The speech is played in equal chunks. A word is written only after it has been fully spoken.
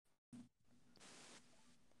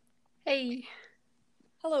Hey.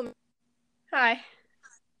 Hello. Hi.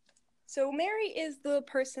 So Mary is the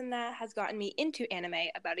person that has gotten me into anime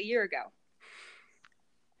about a year ago.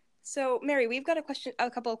 So Mary, we've got a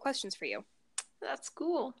couple of questions for you. That's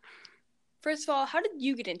cool. First of all, how did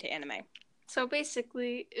you get into anime? So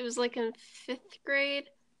basically, it was like in 5th grade.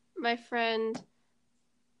 My friend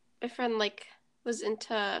was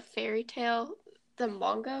into Fairy Tail, the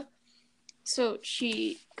manga. So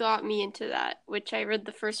she got me into that, which I read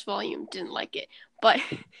the first volume, didn't like it. But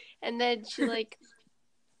and then she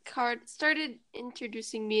started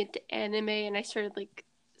introducing me into anime, and I started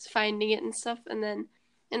finding it and stuff, and then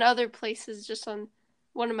in other places, just on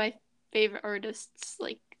one of my favorite artists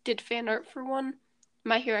did fan art for one,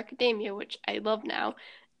 My Hero Academia, which I love now.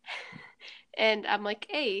 And I'm like,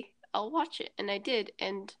 hey, I'll watch it, and I did,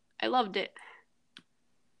 and I loved it.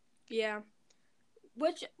 Yeah.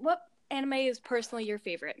 What anime is personally your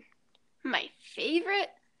favorite? My favorite?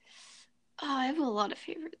 Oh, I have a lot of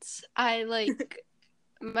favorites. I like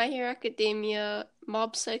My Hero Academia,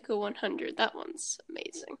 Mob Psycho 100. That one's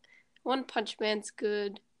amazing. One Punch Man's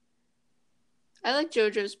good. I like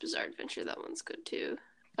JoJo's Bizarre Adventure. That one's good too.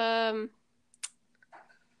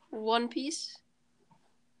 One Piece.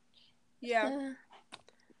 Yeah.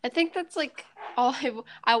 I think that's all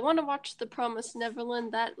I want to watch The Promised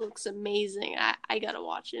Neverland. That looks amazing. I gotta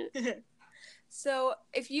watch it. So,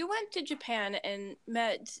 if you went to Japan and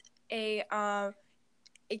met a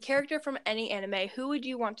character from any anime, who would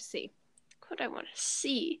you want to see? What would I want to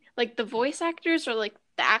see? Like the voice actors or like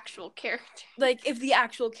the actual character? Like if the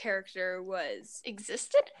actual character was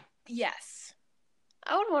existed? Yes.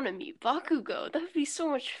 I would want to meet Bakugo. That would be so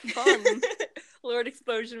much fun. Lord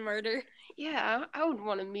Explosion Murder. Yeah, I would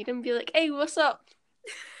want to meet him and be like, hey, what's up?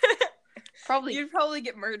 You'd probably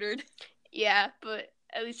get murdered. Yeah, but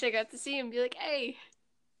at least I got to see him and be like, hey.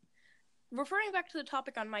 Referring back to the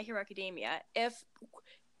topic on My Hero Academia,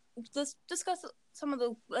 let's discuss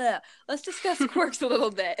quirks a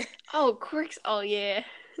little bit. Oh, quirks. Oh, yeah.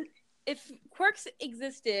 If quirks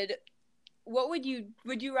existed, would you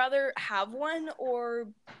rather have one or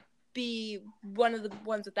be one of the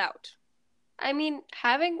ones without? I mean,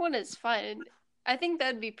 having one is fun. I think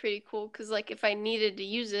that'd be pretty cool because, if I needed to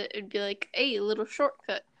use it, it'd be like, hey, a little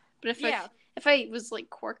shortcut. But if I was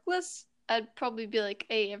quirkless, I'd probably be like,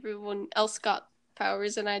 hey, everyone else got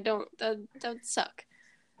powers and I don't. That would suck.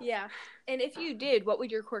 Yeah. And if you did, what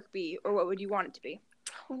would your quirk be, or what would you want it to be?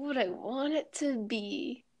 What would I want it to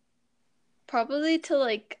be? Probably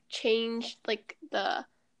to change the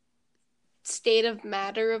state of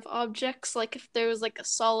matter of objects. Like if there was a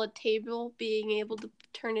solid table, being able to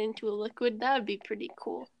turn into a liquid, that would be pretty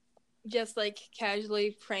cool. Just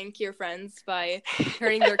casually prank your friends by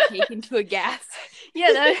turning their cake into a gas.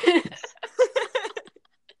 Yeah, that.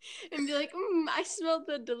 And be like, I smelled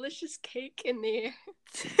the delicious cake in the air.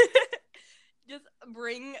 Just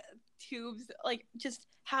bring tubes, just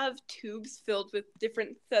have tubes filled with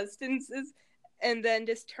different substances, and then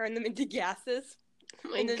just turn them into gases. Oh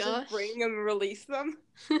my and then gosh. just bring them and release them.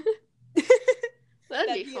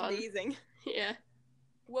 That'd be fun. Amazing. Yeah.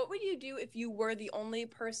 What would you do if you were the only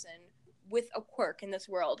person with a quirk in this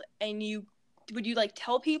world? And would you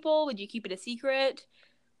tell people? Would you keep it a secret?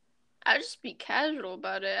 I'd just be casual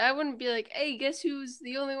about it. I wouldn't be like, hey, guess who's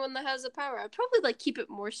the only one that has the power? I'd probably keep it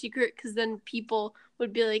more secret because then people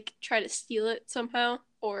would be try to steal it somehow.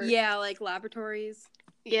 Or yeah, laboratories.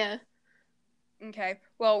 Yeah. Okay.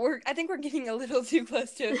 Well, I think we're getting a little too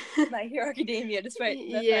close to My Hero Academia, despite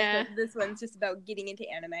the fact that this one's just about getting into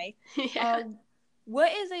anime. Yeah.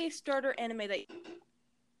 What is a starter anime that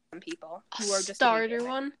people who are just starter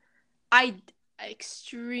one? I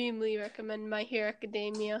extremely recommend My Hero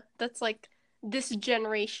Academia. That's this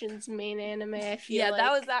generation's main anime. I feel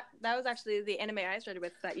that was actually the anime I started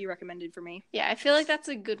with that you recommended for me. Yeah, I feel like that's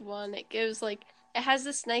a good one. It gives it has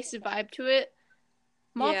this nice vibe to it.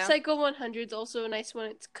 Mob Psycho 100 is also a nice one.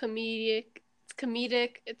 It's comedic.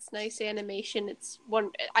 It's nice animation.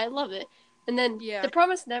 I love it. And then The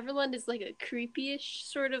Promised Neverland is a creepy-ish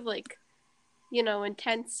sort of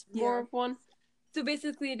intense more one. So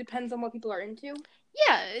basically, it depends on what people are into.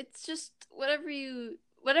 Yeah, it's just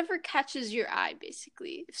whatever catches your eye.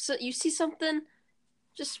 Basically, if you see something,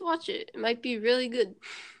 just watch it. It might be really good.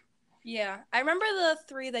 Yeah, I remember the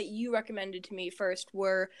 3 that you recommended to me first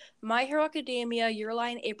were My Hero Academia, Your Lie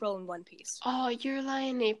in April, and One Piece. Oh, Your Lie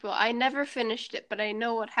in April. I never finished it, but I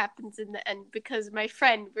know what happens in the end because my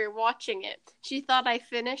friend, we were watching it. She thought I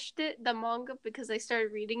finished it, the manga, because I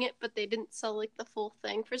started reading it, but they didn't sell the full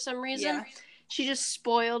thing for some reason. Yeah. She just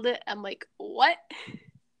spoiled it. I'm like, what?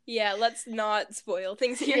 Yeah, let's not spoil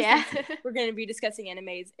things here. Yeah. We're going to be discussing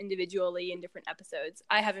animes individually in different episodes.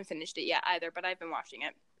 I haven't finished it yet either, but I've been watching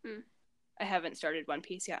it. Mm. I haven't started One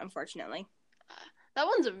Piece yet, unfortunately. That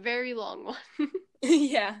one's a very long one.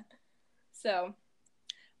 Yeah. So,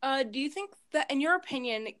 do you think that, in your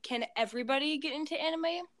opinion, can everybody get into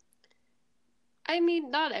anime? I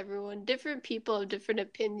mean, not everyone. Different people have different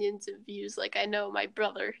opinions and views. Like, I know my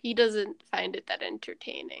brother, he doesn't find it that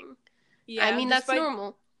entertaining. Yeah, I mean, that's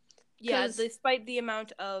normal. Yeah, despite the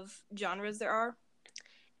amount of genres there are.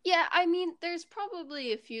 Yeah, I mean, there's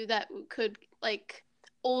probably a few that could, like,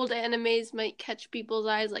 old animes might catch people's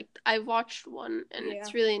eyes. Like, I've watched one, and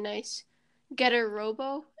it's really nice. Getter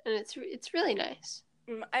Robo, and it's really nice.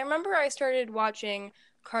 I remember I started watching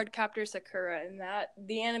Cardcaptor Sakura, and that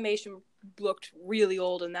the animation looked really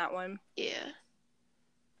old in that one. Yeah.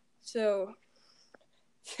 So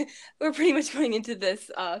we're pretty much going into this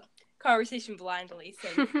conversation blindly,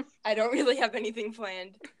 since I don't really have anything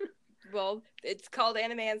planned. Well, it's called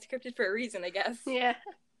Anime Unscripted for a reason, I guess. Yeah.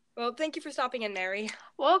 Well, thank you for stopping in, Mary.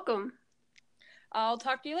 Welcome. I'll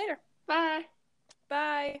talk to you later. Bye.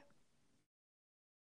 Bye.